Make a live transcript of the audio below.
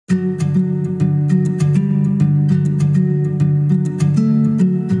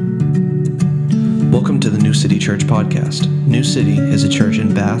podcast. New City is a church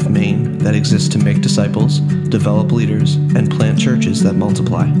in Bath, Maine that exists to make disciples, develop leaders, and plant churches that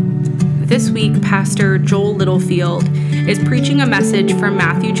multiply. This week, Pastor Joel Littlefield is preaching a message from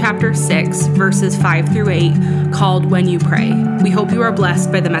Matthew chapter 6, verses 5 through 8, called When You Pray. We hope you are blessed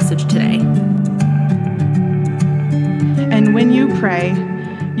by the message today. And when you pray,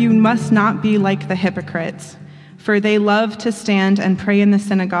 you must not be like the hypocrites, for they love to stand and pray in the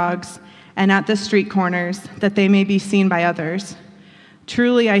synagogues and at the street corners, that they may be seen by others.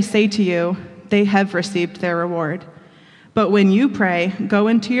 Truly I say to you, they have received their reward. But when you pray, go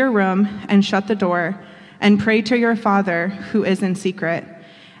into your room and shut the door, and pray to your Father who is in secret,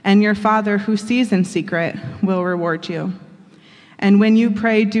 and your Father who sees in secret will reward you. And when you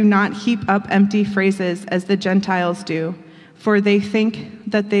pray, do not heap up empty phrases as the Gentiles do, for they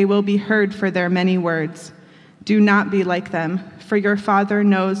think that they will be heard for their many words. Do not be like them, for your Father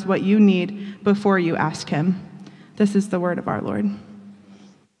knows what you need before you ask him. This is the word of our Lord.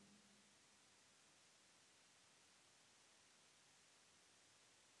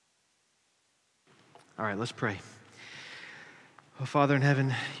 All right, let's pray. Oh, Father in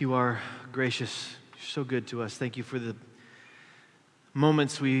heaven, you are gracious. You're so good to us. Thank you for the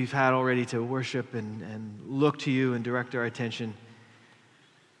moments we've had already to worship and look to you and direct our attention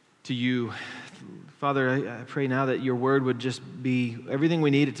to you. Father, I pray now that your word would just be everything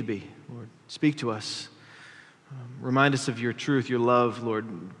we need it to be. Lord, speak to us. Remind us of your truth, your love, Lord.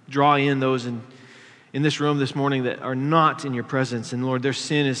 Draw in those in this room this morning that are not in your presence. And Lord, their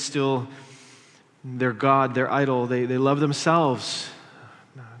sin is still their God, their idol. They love themselves.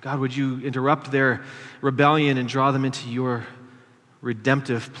 God, would you interrupt their rebellion and draw them into your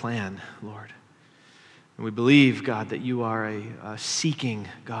redemptive plan, Lord? And we believe, God, that you are a seeking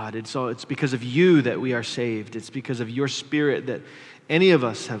God. It's because of you that we are saved. It's because of your Spirit that any of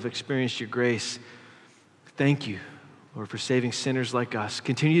us have experienced your grace. Thank you, Lord, for saving sinners like us.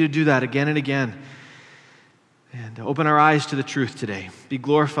 Continue to do that again and again. And open our eyes to the truth today. Be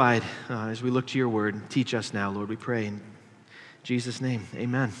glorified as we look to your word. Teach us now, Lord, we pray. In Jesus' name,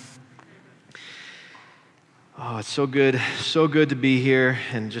 amen. Oh, it's so good to be here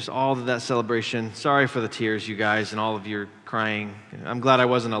and just all of that celebration. Sorry for the tears, you guys, and all of your crying. I'm glad I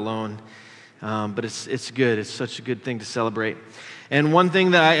wasn't alone, but it's good. It's such a good thing to celebrate. And one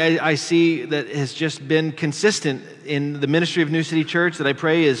thing that I see that has just been consistent in the ministry of New City Church that I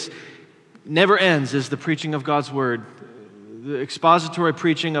pray is never ends is the preaching of God's word. The expository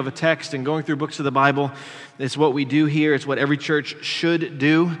preaching of a text and going through books of the Bible. It's what we do here. It's what every church should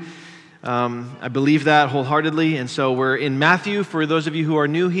do. I believe that wholeheartedly, and so we're in Matthew. For those of you who are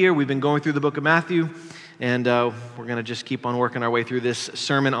new here, we've been going through the book of Matthew, and we're going to just keep on working our way through this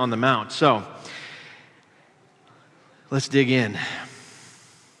Sermon on the Mount. So, let's dig in.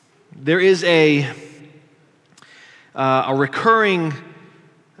 There is a recurring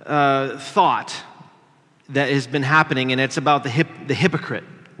thought that has been happening, and it's about the hypocrite.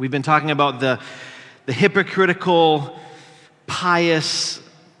 We've been talking about the hypocritical, pious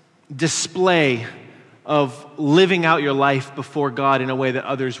display of living out your life before God in a way that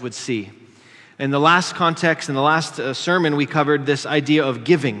others would see. In the last context, in the last sermon, we covered this idea of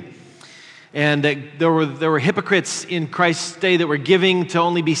giving. And that there were hypocrites in Christ's day that were giving to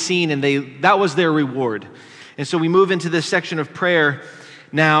only be seen, and that was their reward. And so we move into this section of prayer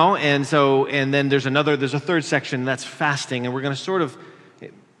now, and then there's a third section that's fasting, and we're going to sort of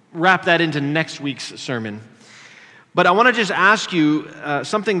wrap that into next week's sermon. But I want to just ask you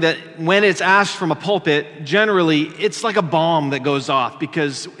something that when it's asked from a pulpit, generally it's like a bomb that goes off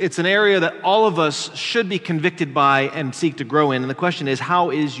because it's an area that all of us should be convicted by and seek to grow in. And the question is,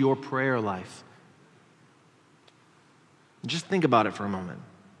 how is your prayer life? Just think about it for a moment.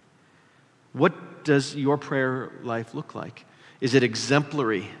 What does your prayer life look like? Is it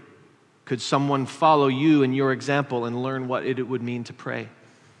exemplary? Could someone follow you and your example and learn what it would mean to pray?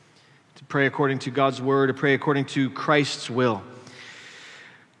 To pray according to God's word, to pray according to Christ's will.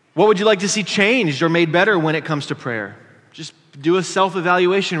 What would you like to see changed or made better when it comes to prayer? Just do a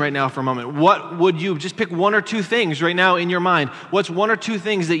self-evaluation right now for a moment. What would you, just pick one or two things right now in your mind. What's one or two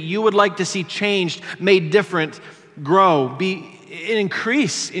things that you would like to see changed, made different, grow,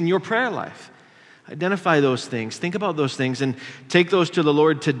 increase in your prayer life? Identify those things, think about those things, and take those to the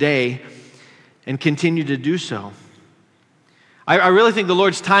Lord today and continue to do so. I really think the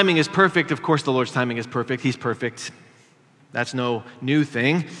Lord's timing is perfect. Of course, the Lord's timing is perfect. He's perfect. That's no new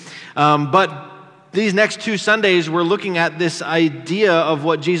thing. But these next 2 Sundays, we're looking at this idea of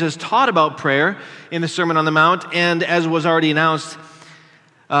what Jesus taught about prayer in the Sermon on the Mount. And as was already announced,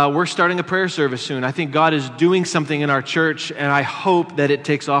 we're starting a prayer service soon. I think God is doing something in our church, and I hope that it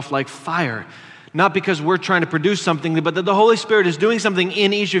takes off like fire. Not because we're trying to produce something, but that the Holy Spirit is doing something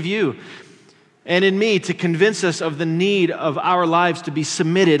in each of you and in me to convince us of the need of our lives to be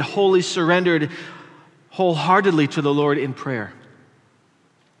submitted, wholly surrendered, wholeheartedly to the Lord in prayer.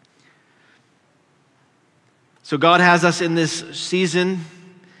 So God has us in this season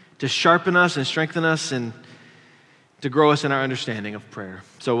to sharpen us and strengthen us and to grow us in our understanding of prayer.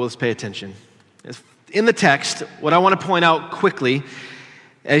 So let's pay attention. In the text, what I want to point out quickly,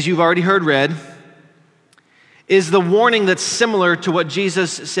 as you've already heard read, is the warning that's similar to what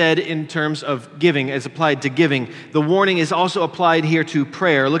Jesus said in terms of giving, as applied to giving. The warning is also applied here to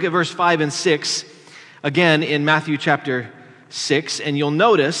prayer. Look at verse 5 and 6, again in Matthew chapter 6, and you'll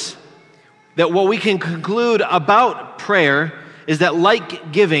notice that what we can conclude about prayer is that,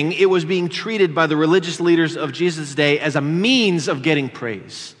 like giving, it was being treated by the religious leaders of Jesus' day as a means of getting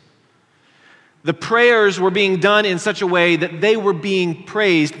praise. The prayers were being done in such a way that they were being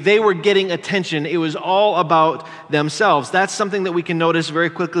praised. They were getting attention. It was all about themselves. That's something that we can notice very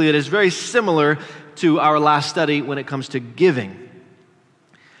quickly. It is very similar to our last study when it comes to giving.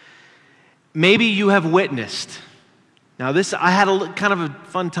 Maybe you have witnessed. Now I had a kind of a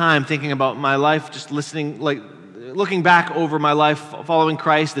fun time thinking about my life, just looking back over my life following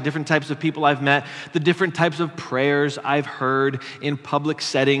Christ, the different types of people I've met, the different types of prayers I've heard in public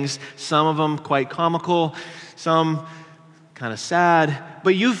settings, some of them quite comical, some kind of sad.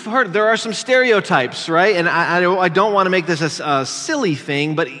 But you've heard there are some stereotypes, right? And I don't want to make this a silly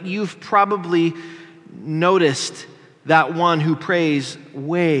thing, but you've probably noticed that one who prays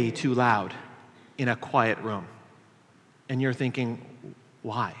way too loud in a quiet room. And you're thinking,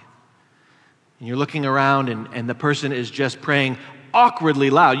 why? And you're looking around and the person is just praying awkwardly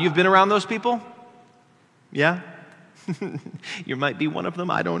loud. You've been around those people? Yeah? You might be one of them.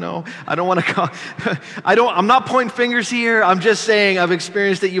 I don't know. I don't want to call. I'm not pointing fingers here. I'm just saying I've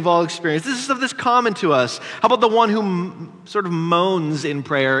experienced it. You've all experienced. This is stuff that's common to us. How about the one who sort of moans in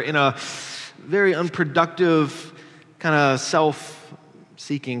prayer in a very unproductive, kind of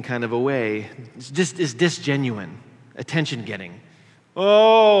self-seeking kind of a way? It's just is disgenuine, attention-getting.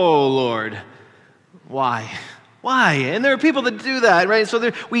 Oh, Lord. Why? Why? And there are people that do that, right?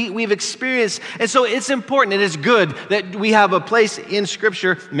 So we've experienced, and so it's important, and it's good that we have a place in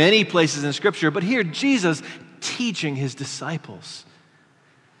Scripture, many places in Scripture, but here Jesus teaching his disciples,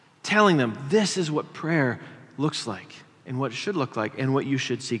 telling them this is what prayer looks like, and what it should look like, and what you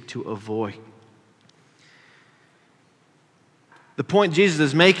should seek to avoid. The point Jesus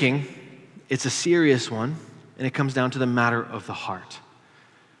is making, it's a serious one, and it comes down to the matter of the heart.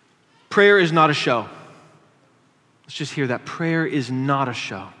 Prayer is not a show. Let's just hear that. Prayer is not a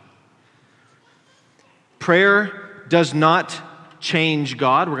show. Prayer does not change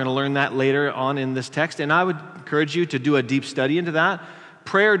God. We're going to learn that later on in this text, and I would encourage you to do a deep study into that.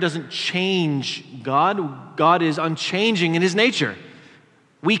 Prayer doesn't change God. God is unchanging in his nature.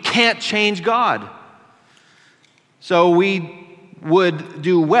 We can't change God. So we would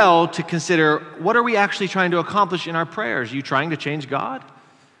do well to consider, what are we actually trying to accomplish in our prayers? Are you trying to change God?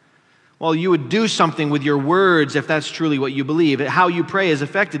 Well, you would do something with your words if that's truly what you believe. How you pray is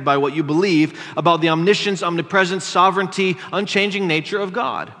affected by what you believe about the omniscience, omnipresence, sovereignty, unchanging nature of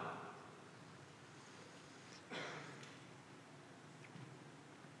God.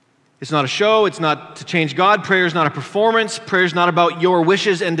 It's not a show. It's not to change God. Prayer is not a performance. Prayer is not about your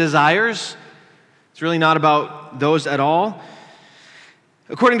wishes and desires. It's really not about those at all.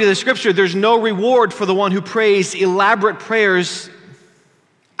 According to the Scripture, there's no reward for the one who prays elaborate prayers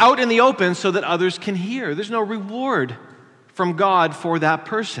out in the open so that others can hear. There's no reward from God for that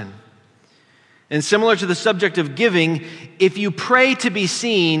person. And similar to the subject of giving, if you pray to be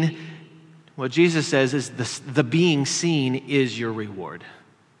seen, what Jesus says is the being seen is your reward.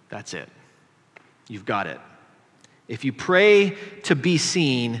 That's it. You've got it. If you pray to be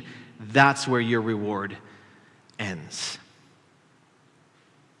seen, that's where your reward ends.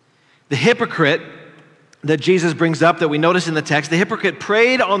 The hypocrite that Jesus brings up, that we notice in the text, the hypocrite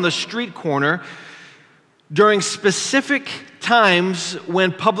prayed on the street corner during specific times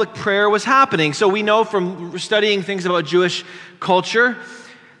when public prayer was happening. So we know from studying things about Jewish culture,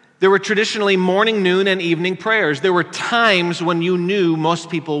 there were traditionally morning, noon, and evening prayers. There were times when you knew most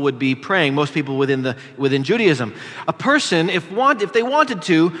people would be praying, most people within Judaism. A person, if they wanted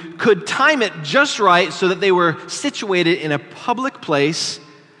to, could time it just right so that they were situated in a public place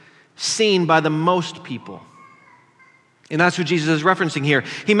seen by the most people. And that's what Jesus is referencing here.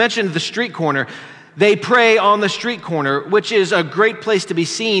 He mentioned the street corner. They pray on the street corner, which is a great place to be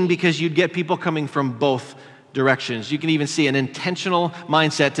seen because you'd get people coming from both directions. You can even see an intentional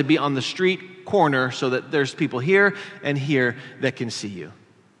mindset to be on the street corner so that there's people here and here that can see you.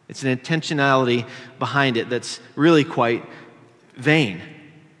 It's an intentionality behind it that's really quite vain.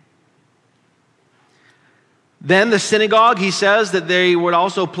 Then the synagogue, he says that they would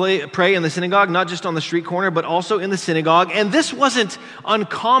also pray in the synagogue, not just on the street corner, but also in the synagogue. And this wasn't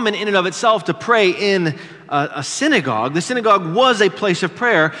uncommon in and of itself to pray in a synagogue. The synagogue was a place of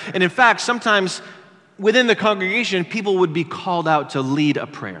prayer. And in fact, sometimes within the congregation, people would be called out to lead a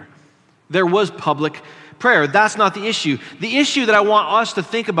prayer. There was public prayer. That's not the issue. The issue that I want us to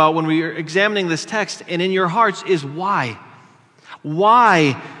think about when we are examining this text and in your hearts is why.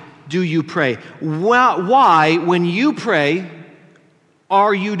 Why do you pray? Why, when you pray,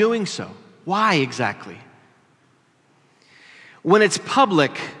 are you doing so? Why exactly? When it's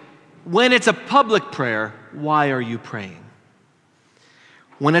public, when it's a public prayer, why are you praying?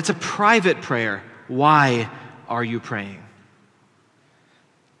 When it's a private prayer, why are you praying?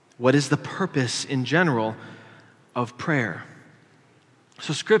 What is the purpose in general of prayer?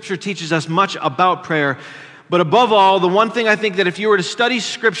 So Scripture teaches us much about prayer. But above all, the one thing I think that if you were to study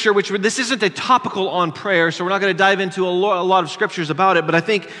Scripture, this isn't a topical on prayer, so we're not going to dive into a lot of Scriptures about it, but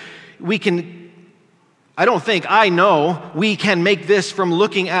I know we can make this from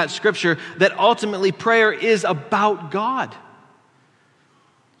looking at Scripture, that ultimately prayer is about God.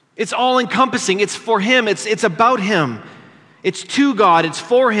 It's all-encompassing. It's for Him. It's about Him. It's to God. It's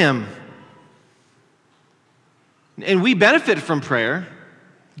for Him. And we benefit from prayer.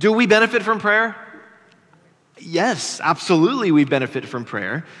 Do we benefit from prayer? Yes, absolutely we benefit from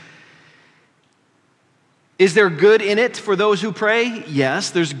prayer. Is there good in it for those who pray? Yes,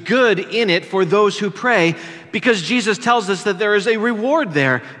 there's good in it for those who pray because Jesus tells us that there is a reward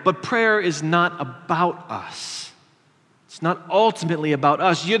there, but prayer is not about us. It's not ultimately about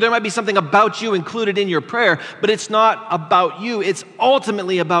us. There might be something about you included in your prayer, but it's not about you. It's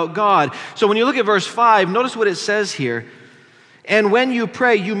ultimately about God. So when you look at verse 5, notice what it says here. And when you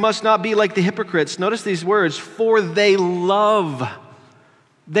pray, you must not be like the hypocrites. Notice these words, for they love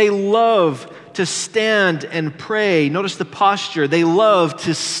to stand and pray. Notice the posture. They love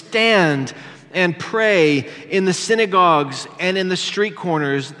to stand and pray in the synagogues and in the street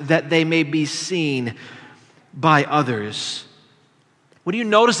corners that they may be seen by others. What do you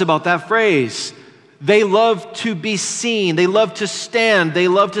notice about that phrase? They love to be seen. They love to stand. They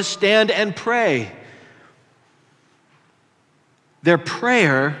love to stand and pray. Their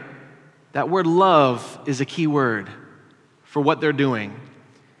prayer, that word love is a key word for what they're doing.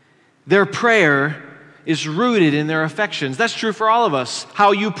 Their prayer is rooted in their affections. That's true for all of us.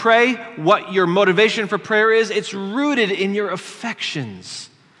 How you pray, what your motivation for prayer is, it's rooted in your affections.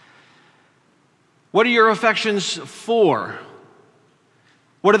 What are your affections for?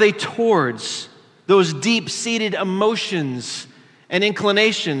 What are they towards? Those deep-seated emotions and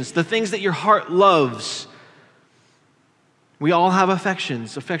inclinations, the things that your heart loves. We all have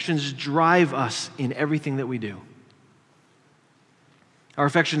affections. Affections drive us in everything that we do. Our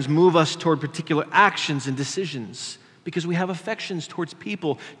affections move us toward particular actions and decisions because we have affections towards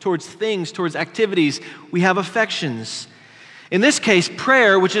people, towards things, towards activities. We have affections. In this case,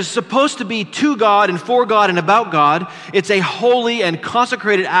 prayer, which is supposed to be to God and for God and about God, it's a holy and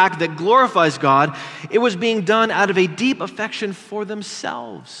consecrated act that glorifies God. It was being done out of a deep affection for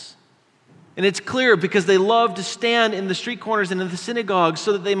themselves. And it's clear because they love to stand in the street corners and in the synagogues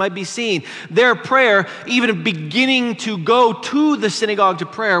so that they might be seen. Their prayer, even beginning to go to the synagogue to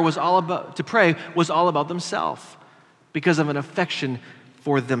pray, was all about themselves because of an affection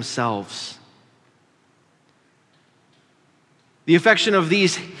for themselves. The affection of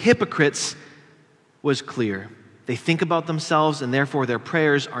these hypocrites was clear. They think about themselves and therefore their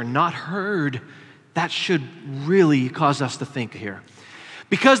prayers are not heard. That should really cause us to think here.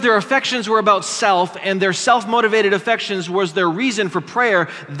 Because their affections were about self and their self-motivated affections was their reason for prayer,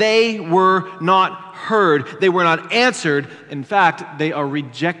 they were not heard. They were not answered. In fact, they are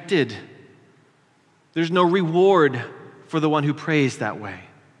rejected. There's no reward for the one who prays that way.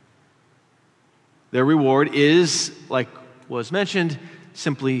 Their reward is, like was mentioned,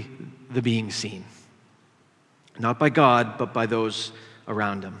 simply the being seen. Not by God, but by those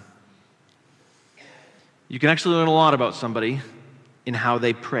around him. You can actually learn a lot about somebody in how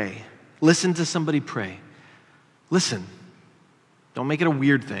they pray. Listen to somebody pray. Listen. Don't make it a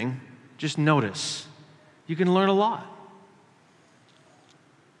weird thing. Just notice. You can learn a lot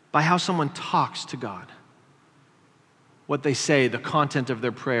by how someone talks to God. What they say, the content of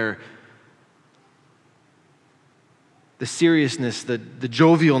their prayer, the seriousness, the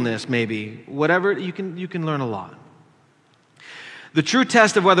jovialness maybe, whatever, you can learn a lot. The true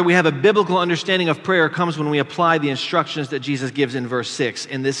test of whether we have a biblical understanding of prayer comes when we apply the instructions that Jesus gives in verse 6,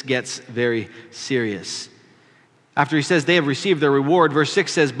 and this gets very serious. After he says they have received their reward, verse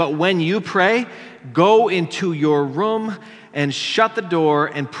 6 says, "But when you pray, go into your room and shut the door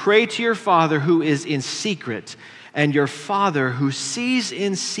and pray to your Father who is in secret, and your Father who sees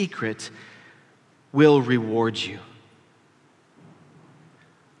in secret will reward you."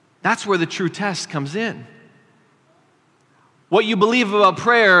 That's where the true test comes in. What you believe about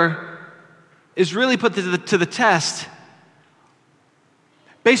prayer is really put to the test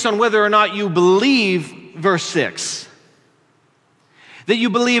based on whether or not you believe verse 6. That you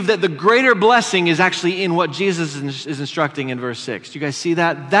believe that the greater blessing is actually in what Jesus is instructing in verse 6. Do you guys see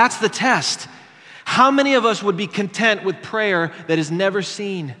that? That's the test. How many of us would be content with prayer that is never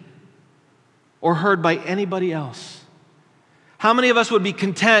seen or heard by anybody else? How many of us would be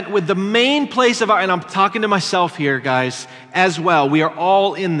content with the main place of our, and I'm talking to myself here, guys, as well. We are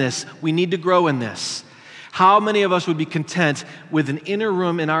all in this. We need to grow in this. How many of us would be content with an inner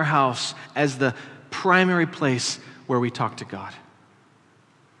room in our house as the primary place where we talk to God?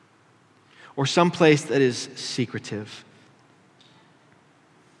 Or some place that is secretive?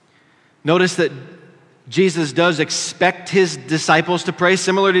 Notice that Jesus does expect his disciples to pray,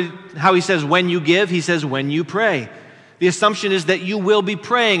 similar to how he says, when you give, he says, when you pray. The assumption is that you will be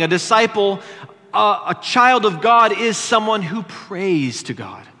praying. A disciple, a child of God, is someone who prays to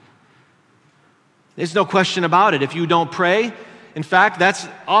God. There's no question about it. If you don't pray, in fact, that's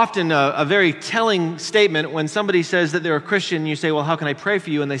often a very telling statement when somebody says that they're a Christian, you say, well, how can I pray for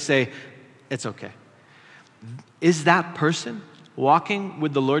you? And they say, it's okay. Is that person walking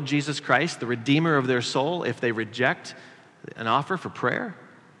with the Lord Jesus Christ, the Redeemer of their soul, if they reject an offer for prayer?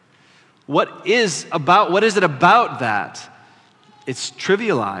 What is it about that? It's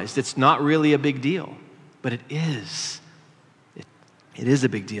trivialized. It's not really a big deal, but it is. It is a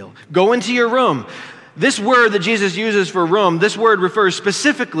big deal. Go into your room. This word that Jesus uses for room, this word refers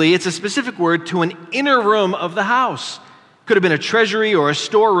specifically, it's a specific word to an inner room of the house. Could have been a treasury or a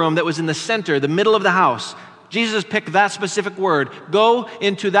storeroom that was in the center, the middle of the house. Jesus picked that specific word. Go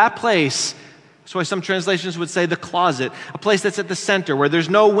into that place. That's why some translations would say the closet, a place that's at the center where there's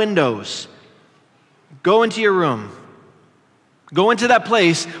no windows. Go into your room. Go into that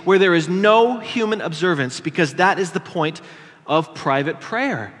place where there is no human observance, because that is the point of private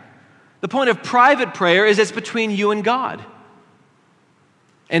prayer. The point of private prayer is it's between you and God,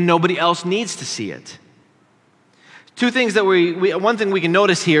 and nobody else needs to see it. Two things that one thing we can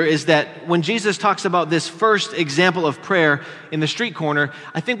notice here is that when Jesus talks about this first example of prayer in the street corner,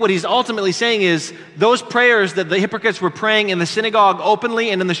 I think what he's ultimately saying is those prayers that the hypocrites were praying in the synagogue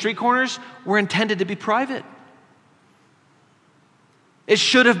openly and in the street corners were intended to be private. It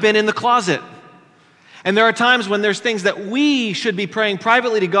should have been in the closet. And there are times when there's things that we should be praying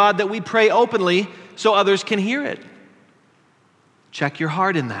privately to God that we pray openly so others can hear it. Check your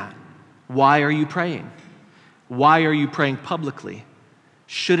heart in that. Why are you praying? Why are you praying publicly?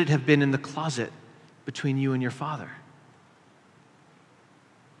 Should it have been in the closet between you and your Father?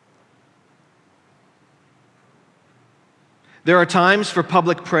 There are times for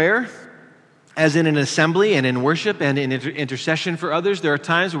public prayer, as in an assembly and in worship and in intercession for others. There are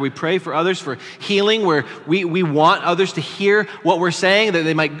times where we pray for others for healing, where we want others to hear what we're saying, that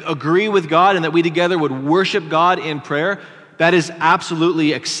they might agree with God and that we together would worship God in prayer. That is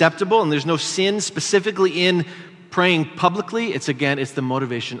absolutely acceptable, and there's no sin specifically in praying publicly. It's the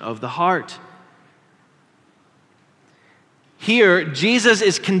motivation of the heart. Here, Jesus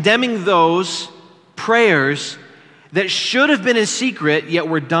is condemning those prayers that should have been in secret, yet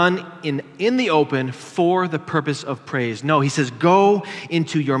were done in the open for the purpose of praise. No, he says, go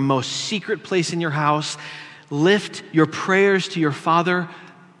into your most secret place in your house, lift your prayers to your Father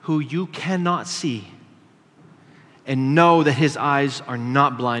who you cannot see, and know that his eyes are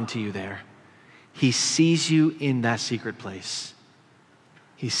not blind to you there. He sees you in that secret place.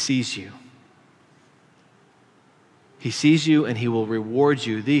 He sees you. He sees you and he will reward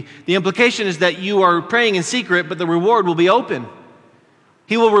you. The implication is that you are praying in secret, but the reward will be open.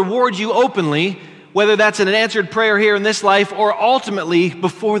 He will reward you openly, whether that's an answered prayer here in this life or ultimately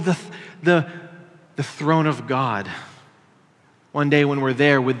before the throne of God. One day when we're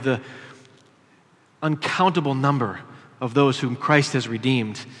there with the uncountable number of those whom Christ has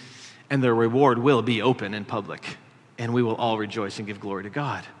redeemed, and their reward will be open in public, and we will all rejoice and give glory to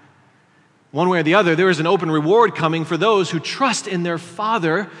God. One way or the other, there is an open reward coming for those who trust in their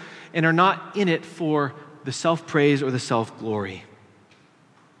Father and are not in it for the self-praise or the self-glory.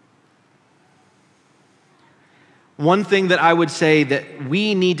 One thing that I would say that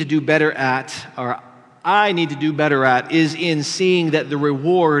we need to do better at, or I need to do better at, is in seeing that the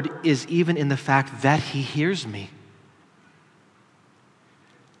reward is even in the fact that he hears me.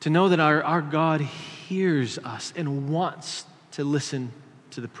 To know that our God hears us and wants to listen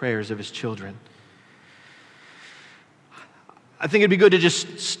to the prayers of his children. I think it'd be good to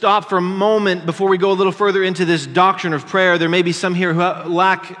just stop for a moment before we go a little further into this doctrine of prayer. There may be some here who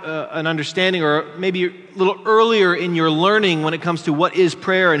lack an understanding, or maybe a little earlier in your learning when it comes to what is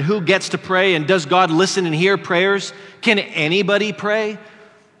prayer and who gets to pray and does God listen and hear prayers. Can anybody pray?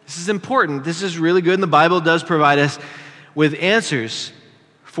 This is important. This is really good, and the Bible does provide us with answers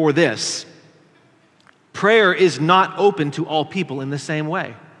for this. Prayer is not open to all people in the same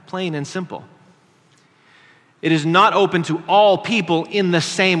way, plain and simple. It is not open to all people in the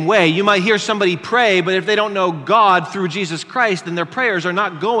same way. You might hear somebody pray, but if they don't know God through Jesus Christ, then their prayers are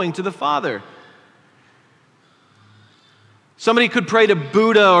not going to the Father. Somebody could pray to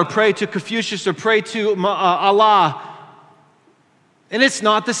Buddha or pray to Confucius or pray to Allah, and it's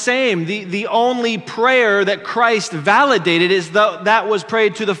not the same. The only prayer that Christ validated is that was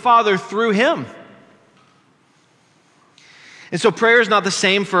prayed to the Father through him. And so prayer is not the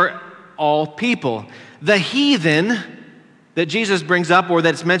same for all people. The heathen that Jesus brings up, or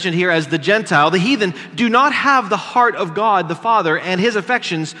that's mentioned here as the Gentile, the heathen do not have the heart of God the Father, and his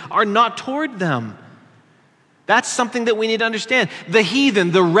affections are not toward them. That's something that we need to understand. The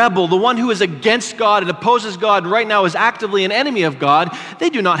heathen, the rebel, the one who is against God and opposes God right now is actively an enemy of God, they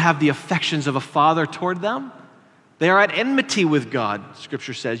do not have the affections of a father toward them. They are at enmity with God,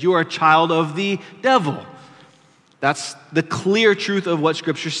 Scripture says. You are a child of the devil. That's the clear truth of what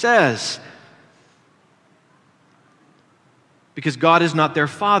Scripture says. Because God is not their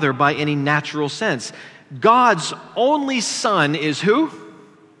father by any natural sense. God's only Son is who?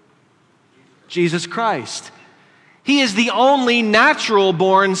 Jesus Christ. He is the only natural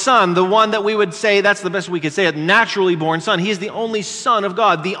born Son, the one that we would say, that's the best we could say it, naturally born Son. He is the only Son of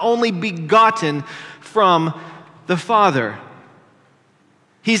God, the only begotten from the Father.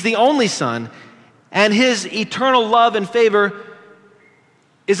 He's the only Son, and his eternal love and favor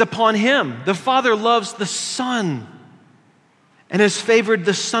is upon him. The Father loves the Son and has favored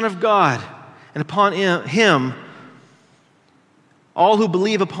the Son of God. And upon him, all who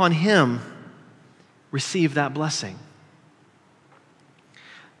believe upon him receive that blessing.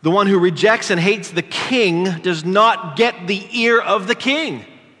 The one who rejects and hates the king does not get the ear of the king.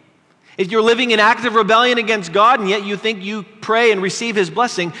 If you're living in active rebellion against God and yet you think you pray and receive his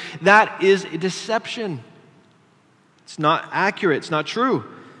blessing, that is a deception. It's not accurate. It's not true.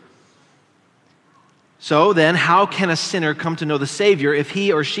 So then, how can a sinner come to know the Savior if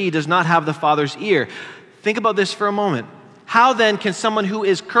he or she does not have the Father's ear? Think about this for a moment. How then can someone who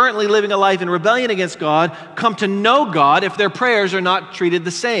is currently living a life in rebellion against God come to know God if their prayers are not treated the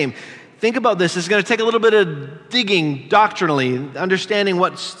same? Think about this. It's going to take a little bit of digging doctrinally, understanding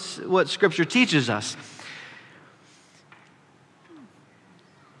what Scripture teaches us.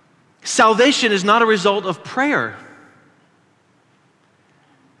 Salvation is not a result of prayer.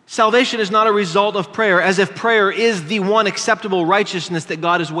 Salvation is not a result of prayer, as if prayer is the one acceptable righteousness that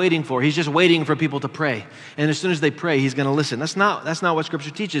God is waiting for. He's just waiting for people to pray. And as soon as they pray, he's going to listen. That's not what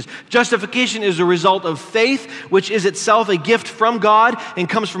Scripture teaches. Justification is a result of faith, which is itself a gift from God and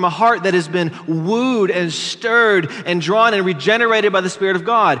comes from a heart that has been wooed and stirred and drawn and regenerated by the Spirit of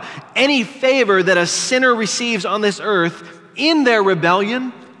God. Any favor that a sinner receives on this earth in their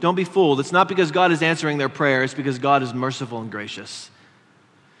rebellion, don't be fooled. It's not because God is answering their prayer. It's because God is merciful and gracious.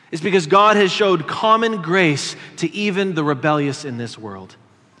 It's because God has showed common grace to even the rebellious in this world.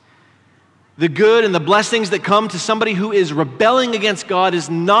 The good and the blessings that come to somebody who is rebelling against God is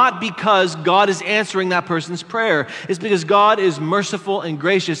not because God is answering that person's prayer. It's because God is merciful and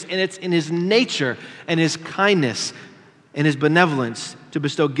gracious, and it's in his nature and his kindness and his benevolence to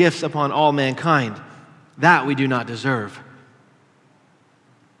bestow gifts upon all mankind. That we do not deserve.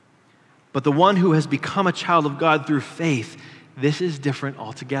 But the one who has become a child of God through faith, this is different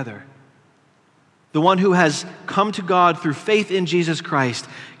altogether. The one who has come to God through faith in Jesus Christ,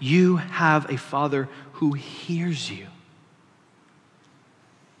 you have a Father who hears you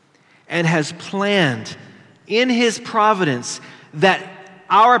and has planned in his providence that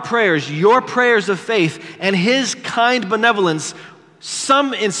our prayers, your prayers of faith, and his kind benevolence,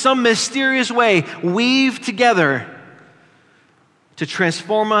 in some mysterious way, weave together to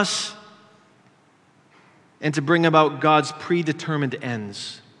transform us and to bring about God's predetermined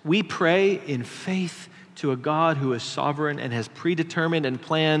ends. We pray in faith to a God who is sovereign and has predetermined and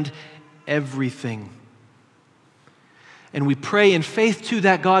planned everything. And we pray in faith to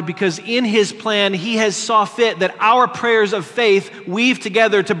that God because in his plan, he has saw fit that our prayers of faith weave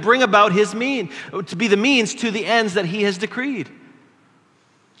together to bring about to be the means to the ends that he has decreed.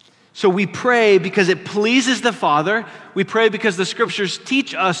 So we pray because it pleases the Father. We pray because the Scriptures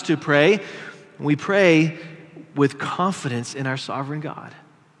teach us to pray. We pray with confidence in our sovereign God.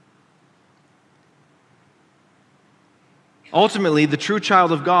 Ultimately, the true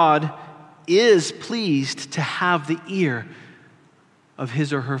child of God is pleased to have the ear of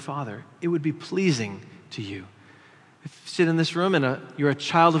his or her Father. It would be pleasing to you. If you sit in this room and you're a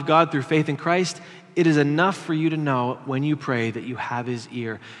child of God through faith in Christ, it is enough for you to know when you pray that you have his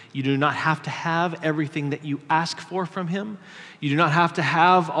ear. You do not have to have everything that you ask for from him. You do not have to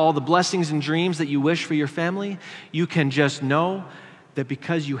have all the blessings and dreams that you wish for your family. You can just know that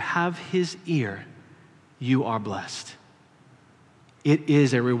because you have his ear, you are blessed. It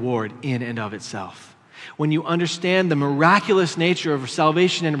is a reward in and of itself. When you understand the miraculous nature of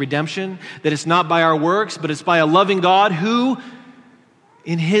salvation and redemption, that it's not by our works, but it's by a loving God who,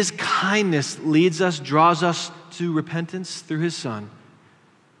 in his kindness, leads us, draws us to repentance through his Son,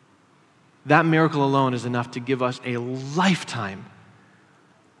 that miracle alone is enough to give us a lifetime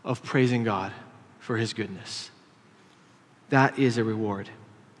of praising God for his goodness. That is a reward.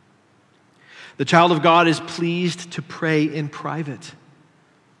 The child of God is pleased to pray in private,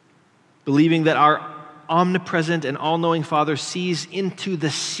 believing that our omnipresent and all-knowing Father sees into the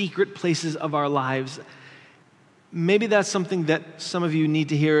secret places of our lives. Maybe that's something that some of you need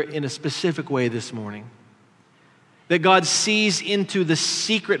to hear in a specific way this morning. That God sees into the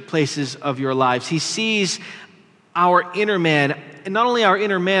secret places of your lives. He sees our inner man, and not only our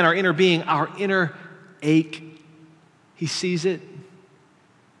inner being, our inner ache. He sees it.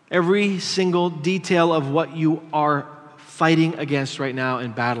 Every single detail of what you are fighting against right now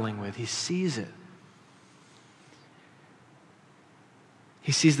and battling with, he sees it.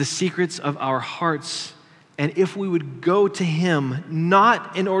 He sees the secrets of our hearts. And if we would go to him,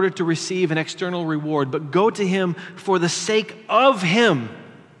 not in order to receive an external reward, but go to him for the sake of him,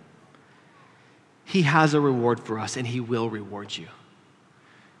 he has a reward for us, and he will reward you.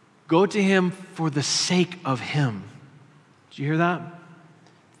 Go to him for the sake of him. Did you hear that?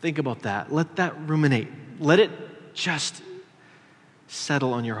 Think about that. Let that ruminate. Let it just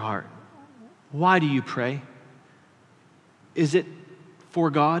settle on your heart. Why do you pray? Is it for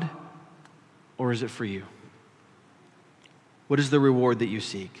God, or is it for you? What is the reward that you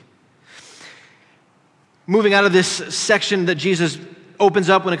seek? Moving out of this section that Jesus opens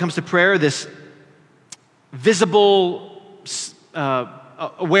up when it comes to prayer, this visible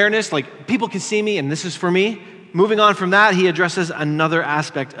awareness, like people can see me and this is for me. Moving on from that, he addresses another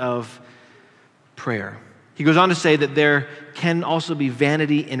aspect of prayer. He goes on to say that there can also be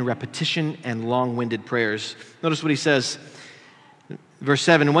vanity in repetition and long-winded prayers. Notice what he says. Verse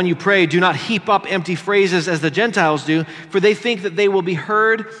 7, when you pray, do not heap up empty phrases as the Gentiles do, for they think that they will be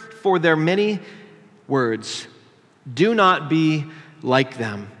heard for their many words. Do not be like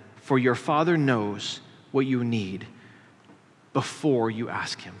them, for your Father knows what you need before you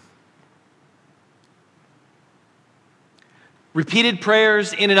ask him. Repeated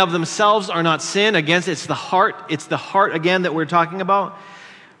prayers in and of themselves are not sin. Again, it's the heart again that we're talking about.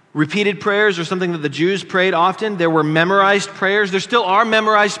 Repeated prayers are something that the Jews prayed often. There were memorized prayers. There still are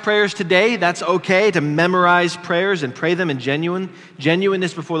memorized prayers today. That's okay to memorize prayers and pray them in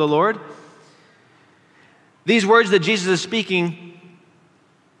genuineness before the Lord. These words that Jesus is speaking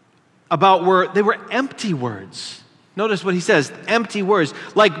about were empty words. Notice what he says, empty words,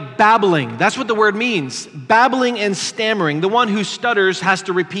 like babbling. That's what the word means, babbling and stammering. The one who stutters has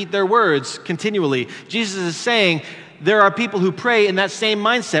to repeat their words continually. Jesus is saying, there are people who pray in that same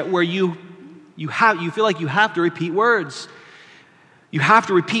mindset where you feel like you have to repeat words. You have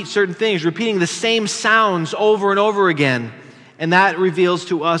to repeat certain things, repeating the same sounds over and over again. And that reveals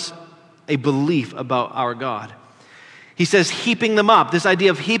to us a belief about our God. He says heaping them up, this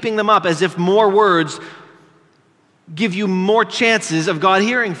idea of heaping them up as if more words give you more chances of God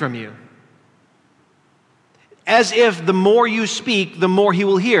hearing from you. As if the more you speak, the more he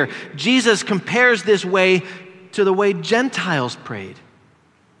will hear. Jesus compares this way to the way Gentiles prayed.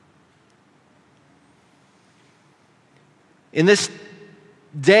 In this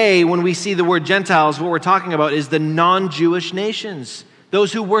day, when we see the word Gentiles, what we're talking about is the non-Jewish nations.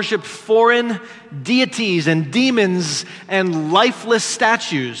 Those who worship foreign deities and demons and lifeless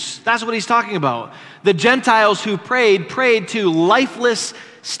statues. That's what he's talking about. The Gentiles who prayed to lifeless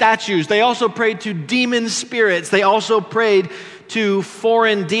statues. They also prayed to demon spirits. They also prayed to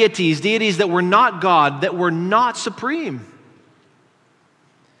foreign deities that were not God, that were not supreme.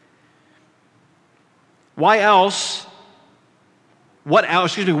 What else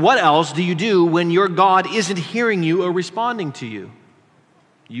do you do when your God isn't hearing you or responding to you?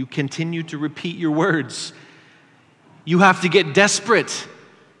 You continue to repeat your words. You have to get desperate.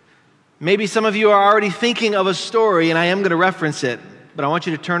 Maybe some of you are already thinking of a story, and I am going to reference it. but I want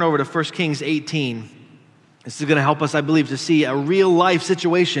you to turn over to 1 Kings 18. This is going to help us, I believe, to see a real-life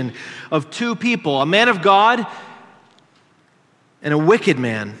situation of two people, a man of God and a wicked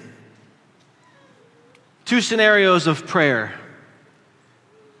man. Two scenarios of prayer.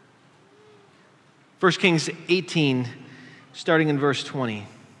 1 Kings 18, starting in verse 20.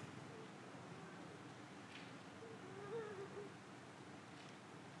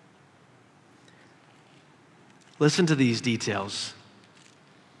 Listen to these details.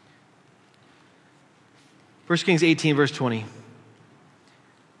 1 Kings 18, verse 20.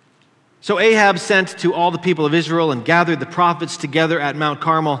 So Ahab sent to all the people of Israel and gathered the prophets together at Mount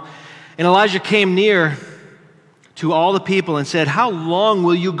Carmel. And Elijah came near to all the people and said, "How long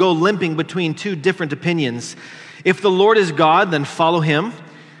will you go limping between two different opinions? If the Lord is God, then follow him.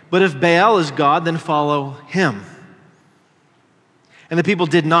 But if Baal is God, then follow him." And the people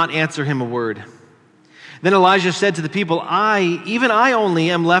did not answer him a word. Then Elijah said to the people, even I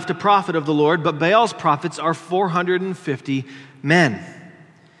only am left a prophet of the Lord, but Baal's prophets are 450 men.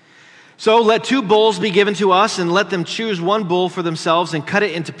 So let 2 bulls be given to us, and let them choose 1 bull for themselves, and cut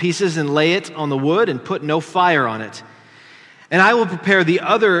it into pieces, and lay it on the wood, and put no fire on it. And I will prepare the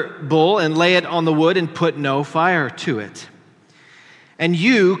other bull, and lay it on the wood, and put no fire to it. And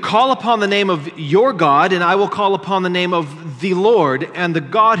you call upon the name of your God, and I will call upon the name of the Lord, and the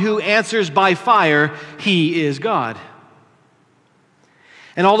God who answers by fire, he is God.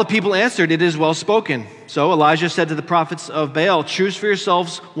 And all the people answered, "It is well spoken." So Elijah said to the prophets of Baal, "Choose for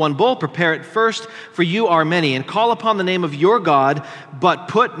yourselves 1 bull, prepare it first, for you are many, and call upon the name of your God, but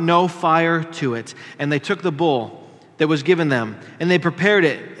put no fire to it." And they took the bull that was given them, and they prepared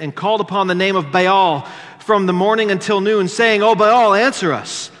it, and called upon the name of Baal from the morning until noon, saying, "O Baal, answer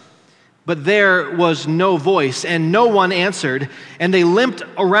us." But there was no voice, and no one answered. And they limped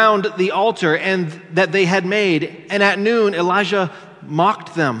around the altar and that they had made. And at noon Elijah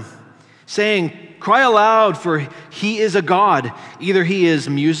mocked them, saying, "Cry aloud, for he is a god. Either he is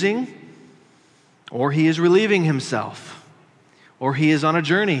musing, or he is relieving himself, or he is on a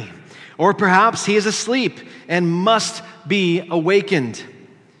journey, or perhaps he is asleep and must be awakened."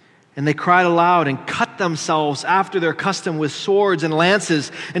 And they cried aloud and cut themselves after their custom with swords and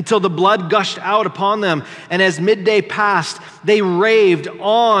lances until the blood gushed out upon them. And as midday passed, they raved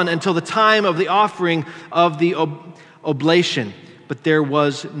on until the time of the offering of the oblation. But there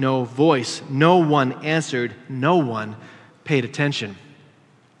was no voice. No one answered. No one paid attention.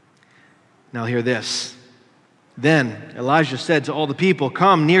 Now hear this. Then Elijah said to all the people,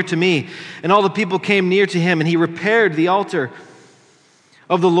 "Come near to me." And all the people came near to him, and he repaired the altar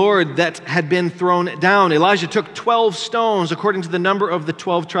of the Lord that had been thrown down. Elijah took 12 stones according to the number of the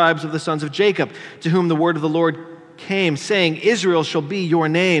 12 tribes of the sons of Jacob, to whom the word of the Lord came, saying, "Israel shall be your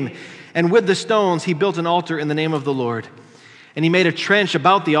name." And with the stones he built an altar in the name of the Lord. And he made a trench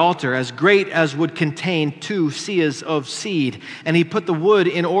about the altar as great as would contain 2 seahs of seed. And he put the wood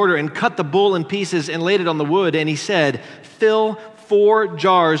in order and cut the bull in pieces and laid it on the wood. And he said, "Fill 4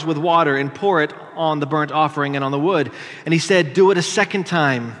 jars with water and pour it on the burnt offering and on the wood." And he said, "Do it a second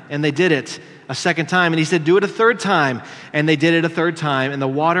time." And they did it a second time. And he said, "Do it a third time." And they did it a third time. And the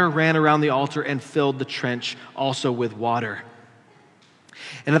water ran around the altar and filled the trench also with water.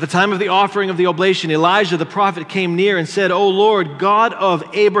 And at the time of the offering of the oblation, Elijah the prophet came near and said, "O Lord, God of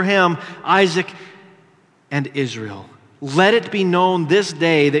Abraham, Isaac, and Israel, let it be known this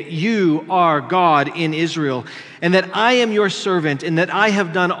day that you are God in Israel, and that I am your servant, and that I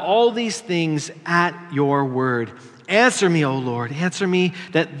have done all these things at your word. Answer me, O Lord, answer me,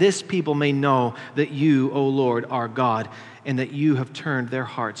 that this people may know that you, O Lord, are God, and that you have turned their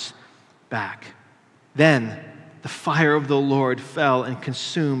hearts back." Then the fire of the Lord fell and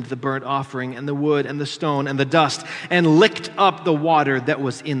consumed the burnt offering and the wood and the stone and the dust, and licked up the water that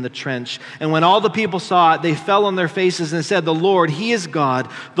was in the trench. And when all the people saw it, they fell on their faces and said, "The Lord, he is God.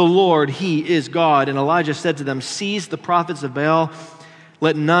 The Lord, he is God." And Elijah said to them, "Seize the prophets of Baal.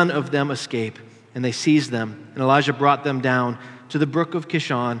 Let none of them escape." And they seized them. And Elijah brought them down to the brook of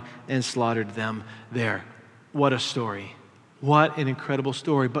Kishon and slaughtered them there. What a story. What an incredible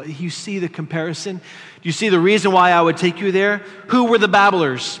story. But you see the comparison? Do you see the reason why I would take you there? Who were the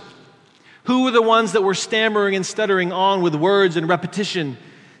babblers? Who were the ones that were stammering and stuttering on with words and repetition,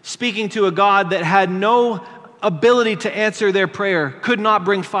 speaking to a God that had no ability to answer their prayer, could not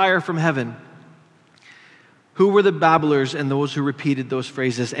bring fire from heaven? Who were the babblers and those who repeated those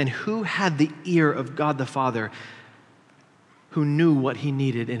phrases? And who had the ear of God the Father, who knew what he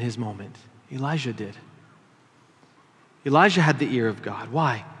needed in his moment? Elijah did. Elijah had the ear of God.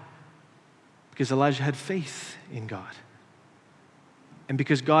 Why? Because Elijah had faith in God. And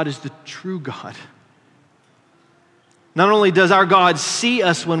because God is the true God. Not only does our God see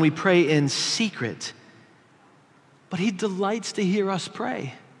us when we pray in secret, but he delights to hear us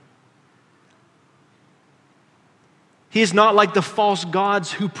pray. He is not like the false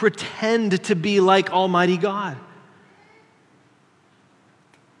gods who pretend to be like Almighty God.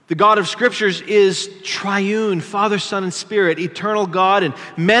 The God of Scriptures is triune, Father, Son, and Spirit, eternal God, and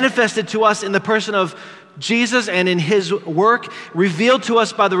manifested to us in the person of Jesus and in his work, revealed to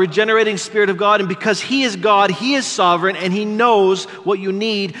us by the regenerating Spirit of God. And because he is God, he is sovereign, and he knows what you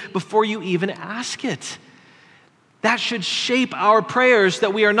need before you even ask it. That should shape our prayers,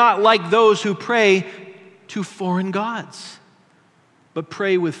 that we are not like those who pray to foreign gods, but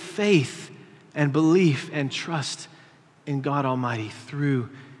pray with faith and belief and trust in God Almighty through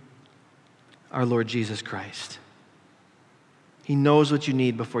our Lord Jesus Christ. He knows what you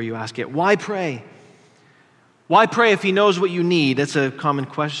need before you ask it. Why pray? Why pray if he knows what you need? That's a common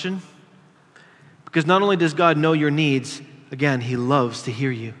question. Because not only does God know your needs, again, he loves to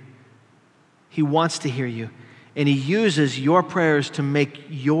hear you. He wants to hear you. And he uses your prayers to make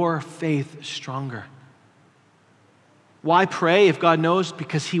your faith stronger. Why pray if God knows?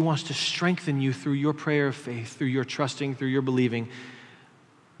 Because he wants to strengthen you through your prayer of faith, through your trusting, through your believing,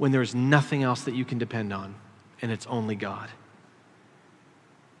 when there is nothing else that you can depend on, and it's only God.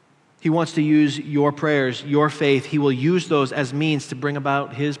 He wants to use your prayers, your faith. He will use those as means to bring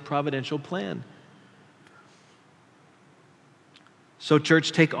about his providential plan. So,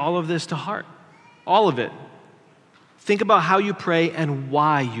 church, take all of this to heart. All of it. Think about how you pray and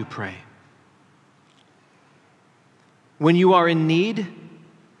why you pray. When you are in need,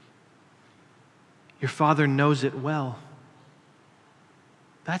 your Father knows it well.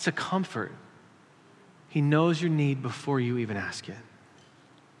 That's a comfort. He knows your need before you even ask it.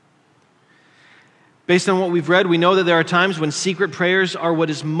 Based on what we've read, we know that there are times when secret prayers are what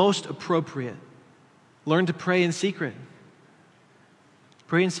is most appropriate. Learn to pray in secret.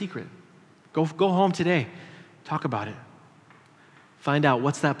 Pray in secret. Go home today. Talk about it. Find out,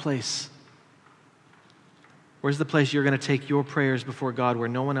 what's that place? Where's the place you're going to take your prayers before God where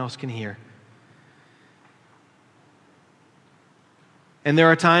no one else can hear? And there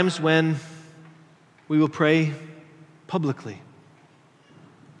are times when we will pray publicly.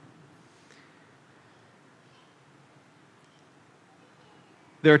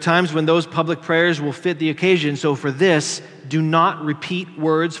 There are times when those public prayers will fit the occasion. So for this, do not repeat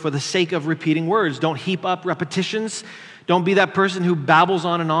words for the sake of repeating words. Don't heap up repetitions. Don't be that person who babbles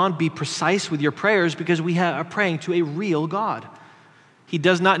on and on. Be precise with your prayers, because we are praying to a real God. He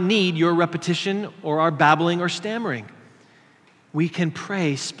does not need your repetition or our babbling or stammering. We can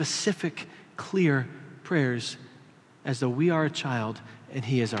pray specific, clear prayers as though we are a child and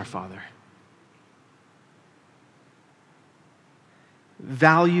he is our Father.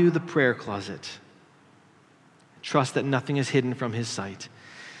 Value the prayer closet. Trust that nothing is hidden from his sight.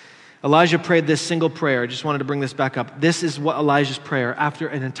 Elijah prayed this single prayer. I just wanted to bring this back up. This is what Elijah's prayer, after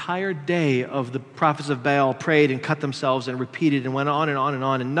an entire day of the prophets of Baal prayed and cut themselves and repeated and went on and on and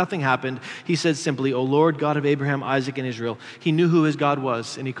on, and nothing happened. He said simply, O Lord, God of Abraham, Isaac, and Israel. He knew who his God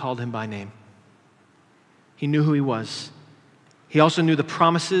was, and he called him by name. He knew who he was. He also knew the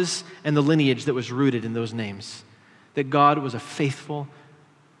promises and the lineage that was rooted in those names, that God was a faithful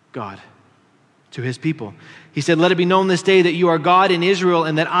God to his people. He said, let it be known this day that you are God in Israel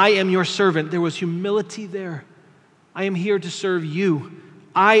and that I am your servant. There was humility there. I am here to serve you.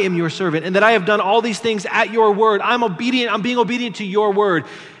 I am your servant, and that I have done all these things at your word. I'm obedient. I'm being obedient to your word.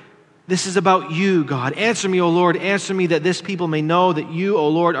 This is about you, God. Answer me, O Lord. Answer me, that this people may know that you, O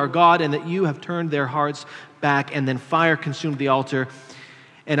Lord, are God, and that you have turned their hearts back. And then fire consumed the altar.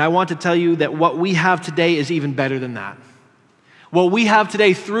 And I want to tell you that what we have today is even better than that. What we have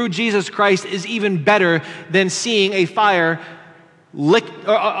today through Jesus Christ is even better than seeing a fire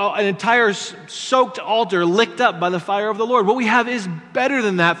an entire soaked altar licked up by the fire of the Lord. What we have is better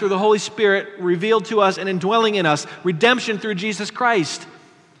than that through the Holy Spirit revealed to us and indwelling in us. Redemption through Jesus Christ.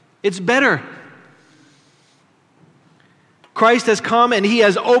 It's better. Christ has come and he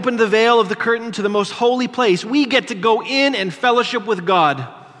has opened the veil of the curtain to the most holy place. We get to go in and fellowship with God.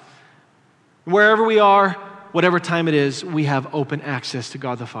 Wherever we are, whatever time it is, we have open access to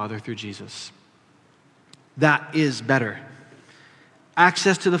God the Father through Jesus. That is better.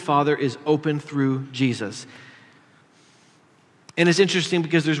 Access to the Father is open through Jesus. And it's interesting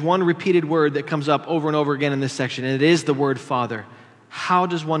because there's one repeated word that comes up over and over again in this section, and it is the word Father. How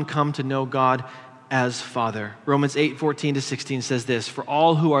does one come to know God as Father? Romans 8:14-16 says this, for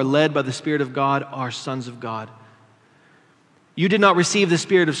all who are led by the Spirit of God are sons of God. You did not receive the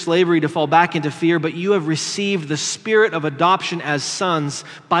spirit of slavery to fall back into fear, but you have received the spirit of adoption as sons,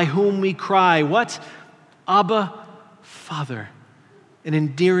 by whom we cry, what? Abba, Father. An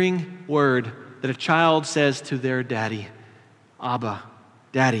endearing word that a child says to their daddy. Abba,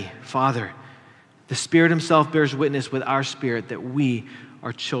 Daddy, Father. The Spirit himself bears witness with our spirit that we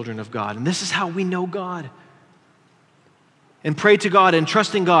are children of God. And this is how we know God. And pray to God and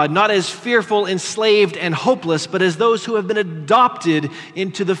trust in God, not as fearful, enslaved, and hopeless, but as those who have been adopted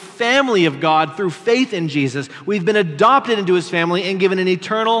into the family of God through faith in Jesus. We've been adopted into his family and given an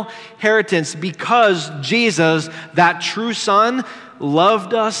eternal inheritance because Jesus, that true Son,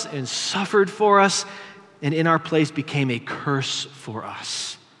 loved us and suffered for us, and in our place became a curse for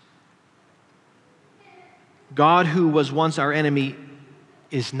us. God, who was once our enemy,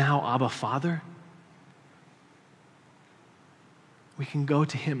 is now Abba, Father. We can go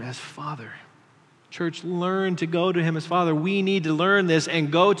to him as Father. Church, learn to go to him as Father. We need to learn this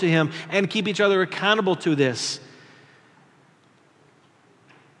and go to him and keep each other accountable to this.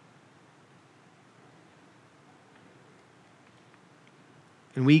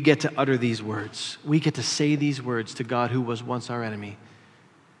 And we get to utter these words. We get to say these words to God who was once our enemy.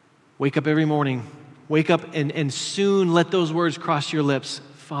 Wake up every morning. Wake up and soon let those words cross your lips.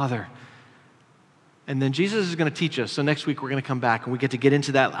 Father. And then Jesus is going to teach us. So next week we're going to come back and we get to get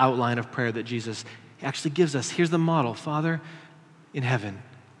into that outline of prayer that Jesus actually gives us. Here's the model. Father in heaven,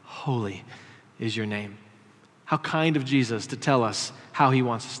 holy is your name. How kind of Jesus to tell us how he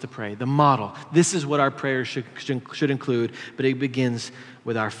wants us to pray. The model. This is what our prayers should include, but it begins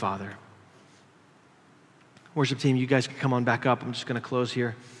with our Father. Worship team, you guys can come on back up. I'm just going to close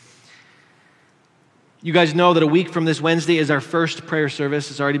here. You guys know that a week from this Wednesday is our first prayer service.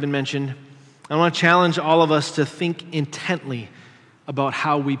 It's already been mentioned. I want to challenge all of us to think intently about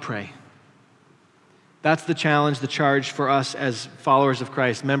how we pray. That's the challenge, the charge for us as followers of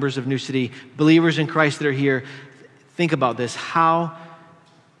Christ, members of New City, believers in Christ that are here. Think about this. How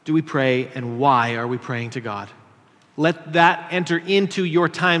do we pray and why are we praying to God? Let that enter into your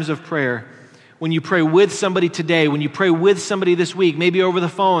times of prayer. When you pray with somebody today, when you pray with somebody this week, maybe over the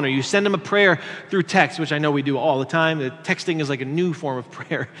phone, or you send them a prayer through text, which I know we do all the time. Texting is like a new form of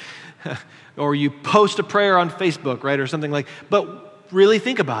prayer. Or you post a prayer on Facebook, right, or something like. But really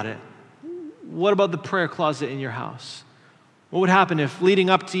think about it. What about the prayer closet in your house? What would happen if, leading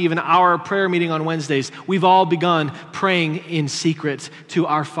up to even our prayer meeting on Wednesdays, we've all begun praying in secret to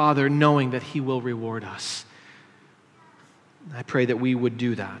our Father, knowing that he will reward us? I pray that we would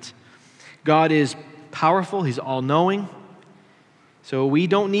do that. God is powerful. He's all-knowing. So we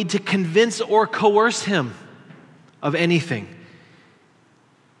don't need to convince or coerce him of anything.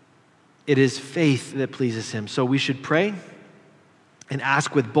 It is faith that pleases him. So we should pray and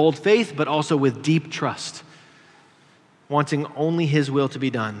ask with bold faith, but also with deep trust, wanting only his will to be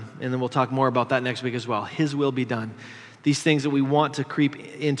done. And then we'll talk more about that next week as well. His will be done. These things that we want to creep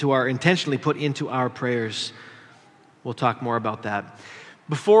into intentionally put into our prayers. We'll talk more about that.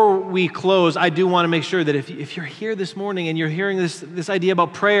 Before we close, I do want to make sure that if you're here this morning and you're hearing this idea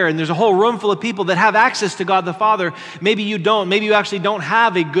about prayer, and there's a whole room full of people that have access to God the Father, maybe you don't. Maybe you actually don't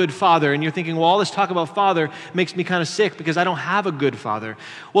have a good father, and you're thinking, well, all this talk about father makes me kind of sick because I don't have a good father.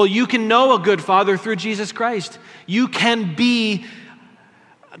 Well, you can know a good father through Jesus Christ. You can be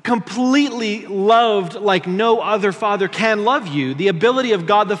completely loved like no other father can love you. The ability of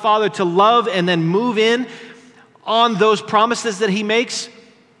God the Father to love and then move in on those promises that he makes,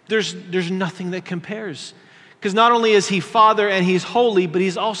 there's nothing that compares. Because not only is he Father and he's holy, but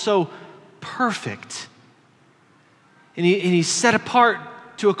he's also perfect. And he's set apart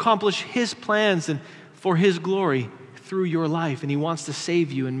to accomplish his plans and for his glory through your life. And he wants to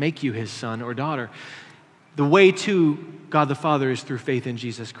save you and make you his son or daughter. The way to God the Father is through faith in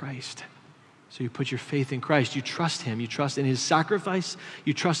Jesus Christ. So you put your faith in Christ, you trust him, you trust in his sacrifice,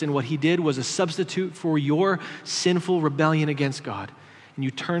 you trust in what he did was a substitute for your sinful rebellion against God. And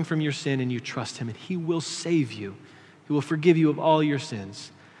you turn from your sin and you trust him, and he will save you. He will forgive you of all your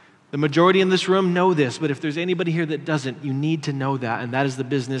sins. The majority in this room know this, but if there's anybody here that doesn't, you need to know that, and that is the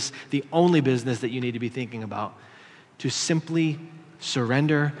business, the only business that you need to be thinking about, to simply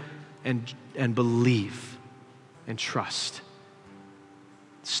surrender and believe and trust.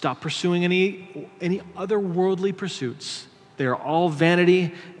 Stop pursuing any other worldly pursuits. They are all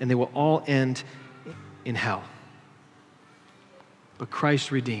vanity, and they will all end in hell. But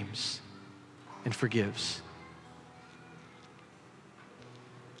Christ redeems and forgives.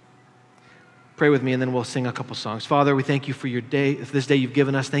 Pray with me, and then we'll sing a couple songs. Father, we thank you for your day, this day you've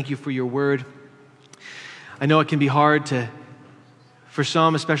given us. Thank you for your word. I know it can be hard for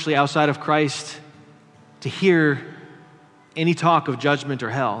some, especially outside of Christ, to hear any talk of judgment or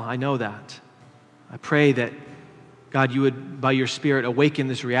hell. I know that. I pray that, God, you would, by your Spirit, awaken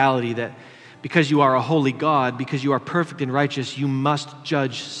this reality that Because you are a holy God, because you are perfect and righteous, you must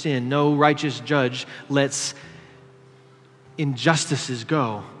judge sin. No righteous judge lets injustices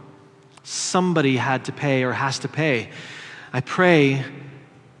go. Somebody had to pay or has to pay. I pray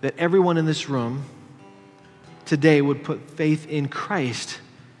that everyone in this room today would put faith in Christ,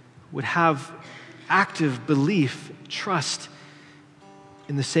 would have active belief, trust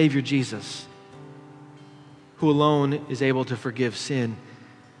in the Savior Jesus, who alone is able to forgive sin,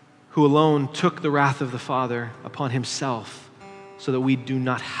 who alone took the wrath of the Father upon himself so that we do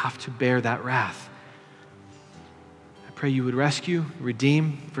not have to bear that wrath. I pray you would rescue,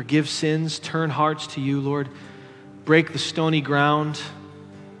 redeem, forgive sins, turn hearts to you, Lord, break the stony ground,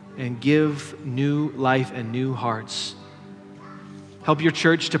 and give new life and new hearts. Help your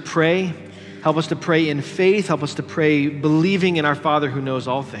church to pray. Help us to pray in faith. Help us to pray believing in our Father who knows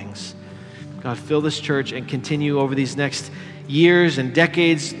all things. God, fill this church and continue over these next years and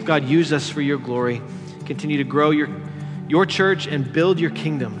decades. God, use us for your glory. Continue to grow your church and build your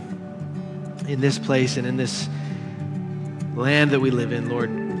kingdom in this place and in this land that we live in, Lord.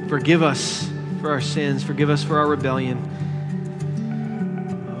 Forgive us for our sins. Forgive us for our rebellion.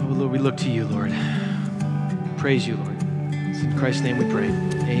 Oh, Lord, we look to you, Lord. Praise you, Lord. It's in Christ's name we pray.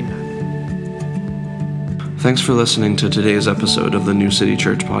 Amen. Thanks for listening to today's episode of the New City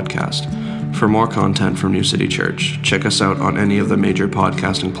Church podcast. For more content from New City Church, check us out on any of the major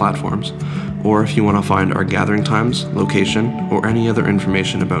podcasting platforms. Or if you want to find our gathering times, location, or any other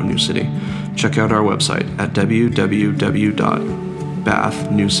information about New City, check out our website at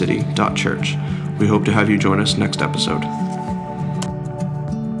www.bathnewcity.church. We hope to have you join us next episode.